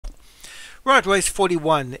Right, race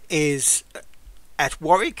 41 is at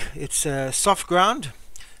Warwick. It's a soft ground.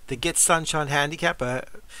 The Get Sunshine Handicap, a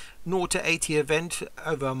 0 to 80 event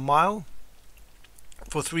over a mile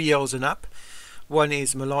for 3-year-olds and up. One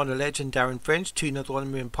is Milano Legend, Darren French. 2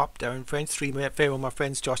 Northumbrian Pop, Darren French. 3 Farewell My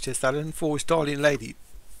Friends, Josh Sutherland. 4 is Darling Lady,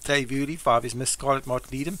 Dave Uli. 5 is Miss Scarlet, Martin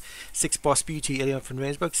Needham. 6 Boss Beauty, Elion van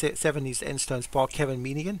Rensburg. 7 is Enstone Spark, Kevin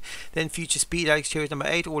Meanigan. Then Future Speed, Alex Cherry is number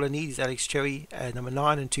 8. All I Need is Alex Cherry. Number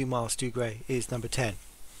 9 and 2 miles, Stu Gray is number 10.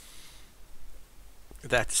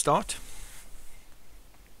 That's start.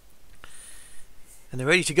 And they're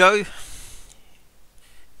ready to go.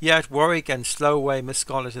 Yeah, at Warwick, and slow away Miss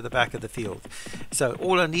Scarlet at the back of the field. So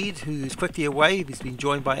All I Need, who's quickly away, he's been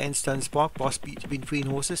joined by Enstone Spark. Boss Beauty between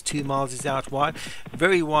horses, 2 miles is out wide,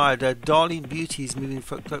 very wide. Darling Beauty is moving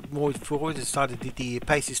more forward. It started the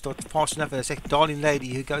pace is not fast enough. And a second, Darling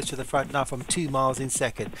Lady, who goes to the front now from 2 miles in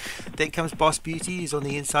second. Then comes Boss Beauty, who's on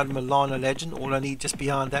the inside of Milano Legend. All I Need just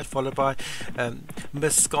behind that, followed by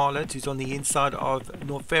Miss Scarlet, who's on the inside of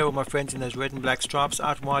North Farewell My Friends in those red and black stripes.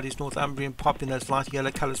 Out wide is Northumbrian Pop in those light yellow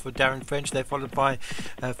colours for Darren French. They're followed by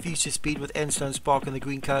Future Speed with Enstone Spark and the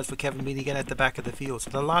green colours for Kevin Meanigan at the back of the field. So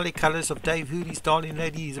the lilac colours of Dave Hooley's Darling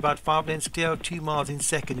Lady is about 5 lengths clear, 2 miles in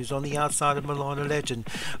second, who's on the outside of Milano Legend.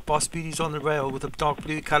 Boss Beauty's on the rail with the dark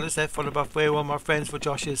blue colours. They're followed by Farewell My Friends for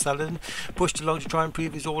Joshua Sutherland. Pushed along to try and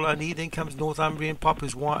prove is All I Need. Then comes Northumbrian Pop,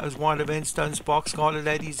 who's wide of Enstone Spark. Scarlet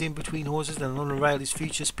Lady's in between horses, and on the rail is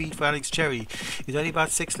Future Speed for Alex Cherry. He's only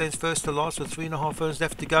about 6 lengths first to last with 3.5 furlongs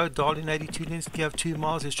left to go. Darling Lady 2 lengths clear of 2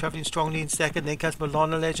 miles, is travelling strongly in second. Then comes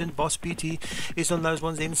Milano Legend. Boss Beauty is on those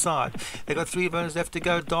ones inside. They've got 3 furlongs left to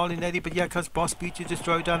go. Darling Lady, but yeah, comes Boss Beauty to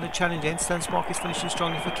throw down the challenge. Enstone Spark is finishing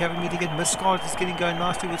strongly for Kevin Meanigan. Miss Scarlet is getting going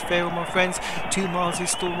nicely with Farewell My Friends. 2 miles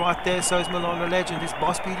is still right there, so is Milano Legend. This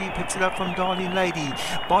Boss Beauty picks it up from Darling Lady.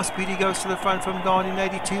 Boss Beauty goes to the front from Darling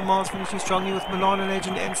Lady. 2 miles finishing strongly with Milano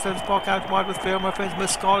Legend. Enstone Spark out wide with Farewell My Friends.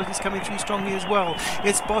 Miss Scarlet is coming through strongly as well.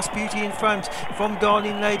 It's Boss Beauty in front from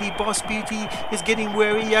Darling Lady. Boss Beauty is getting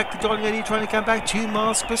wary. Darling Lady trying to come back. 2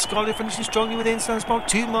 miles. Miss Scarlet finishing strongly with Enstone Spark.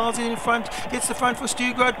 2 miles in front. Gets the front for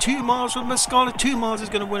Stu Gray. 2 miles from Miss Scarlet. 2 miles is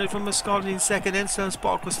going to win it from Miss Scarlet in second. Enstone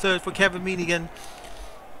Spark was third for Kevin Meanigan.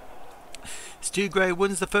 Stu Gray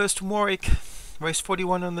wins the first from Warwick. Race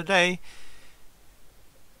 41 on the day.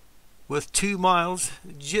 With 2 miles,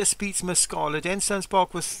 just beats Miss Scarlet. Enstone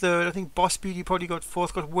Spark was third. I think Boss Beauty probably got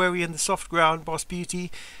fourth. Got wary in the soft ground. Boss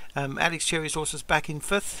Beauty. Alex Cherry's horse back in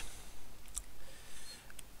fifth.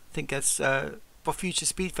 I think that's for Future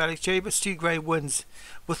Speed for Alex Cherry, but Stu Gray wins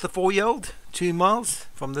with the 4-year-old, 2 miles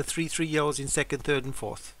from the 3-3-year-olds in second, third and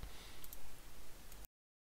fourth.